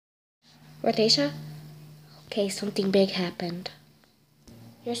Rhodesia? Okay, something big happened.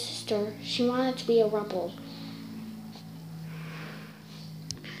 Your sister, she wanted to be a rebel.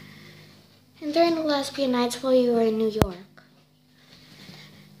 And during the lesbian nights while you were in New York,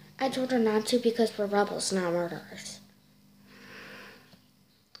 I told her not to because we're rebels, not murderers.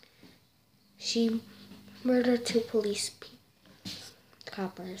 She murdered 2 police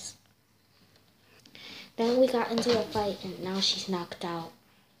coppers. Then we got into a fight and now she's knocked out.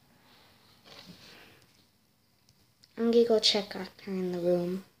 I'm gonna go check on her in the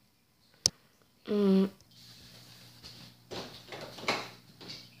room. Oh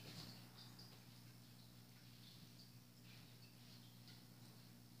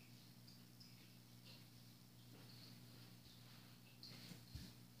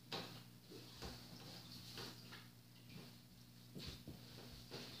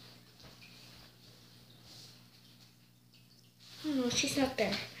no, she's not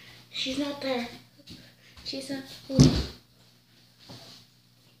there. She's not there. She's not.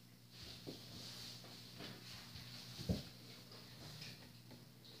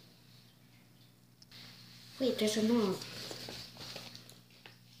 Wait, there's a note.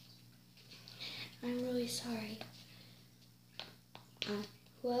 I'm really sorry.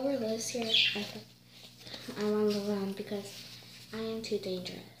 Whoever lives here, I'm on the run because I am too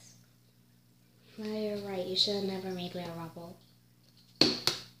dangerous. No, you're right. You should have never made me a rebel.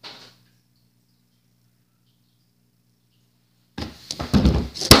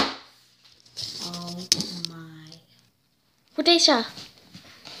 Oh my. Rhodesia,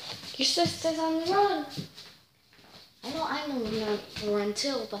 your sister's on the run. I know I'm on the run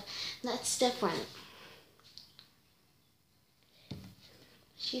too, but that's different.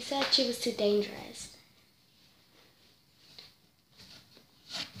 She said she was too dangerous.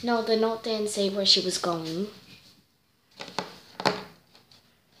 No, the note didn't say where she was going.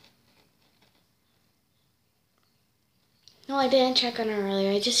 No, I didn't check on her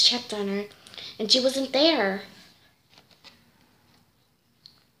earlier. I just checked on her, and she wasn't there.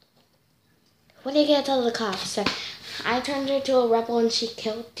 What are you gonna tell the cops? That I turned her into a rebel and she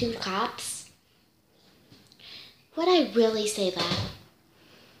killed 2 cops? Would I really say that?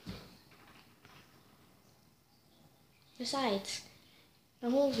 Besides, the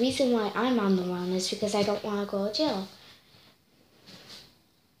whole reason why I'm on the run is because I don't want to go to jail.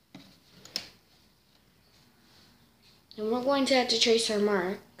 And we're going to have to trace her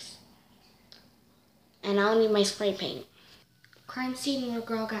marks. And I'll need my spray paint. Crime scene where a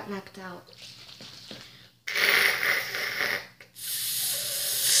girl got knocked out.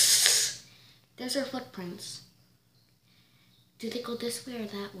 There's her footprints. Do they go this way or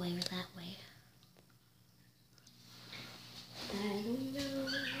that way or that way? I don't know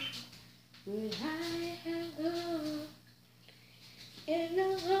where I have gone in a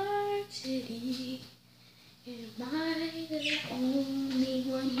large city. Am I the only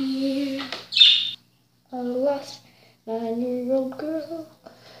one here? A lost 9-year-old girl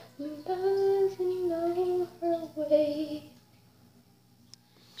who doesn't know her way.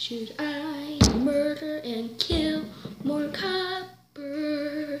 Should I murder and kill more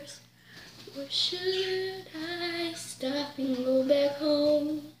coppers? Or should I stop and go back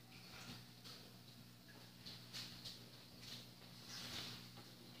home?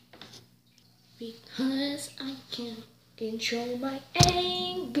 Because I can't control my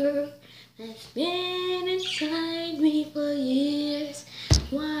anger that's been inside me for years.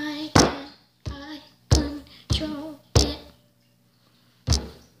 Why can't I control it?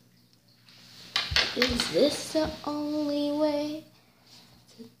 Is this the only way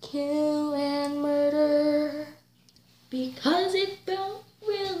to kill and murder? Because it felt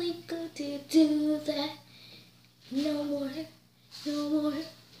really good to do that. No more, no more,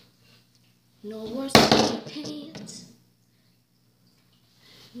 no more spray paints.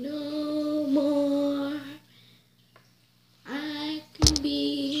 No more. I can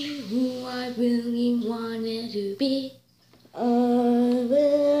be who I really wanted to be.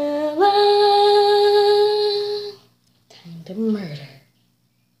 Time to murder.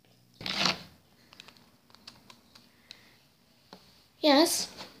 Yes?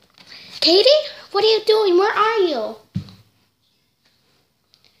 Katie? What are you doing? Where are you?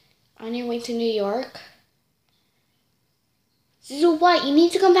 On your way to New York? So what? You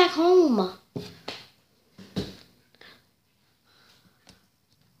need to come back home.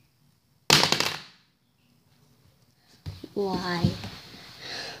 Why?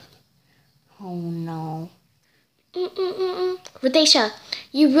 Oh no. Rhodesia,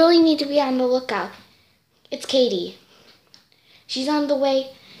 you really need to be on the lookout. It's Katie. She's on the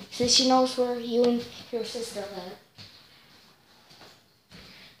way since she knows where you and your sister live.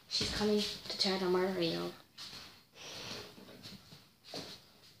 she's coming to try to murder you.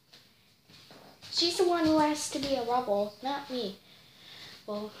 She's the one who asked to be a rebel, not me.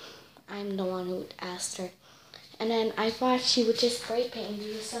 Well, I'm the one who asked her. And then I thought she would just spray paint and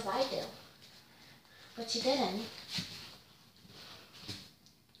do the stuff I do. But she didn't.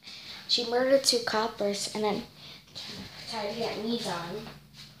 She murdered 2 coppers and then tried to get me done.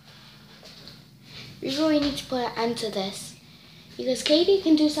 We really need to put an end to this. Because Katie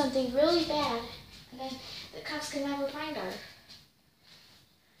can do something really bad and then the cops can never find her.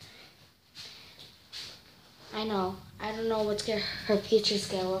 I know. I don't know what her future's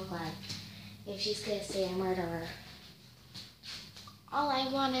gonna look like. If she's gonna stay a murderer. All I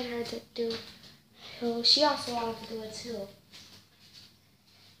wanted her to do, she also wanted to do it too.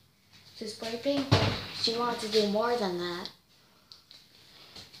 To spray paint, she wanted to do more than that.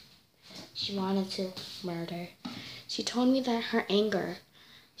 She wanted to murder. She told me that her anger,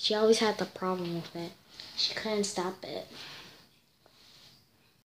 she always had the problem with it. She couldn't stop it.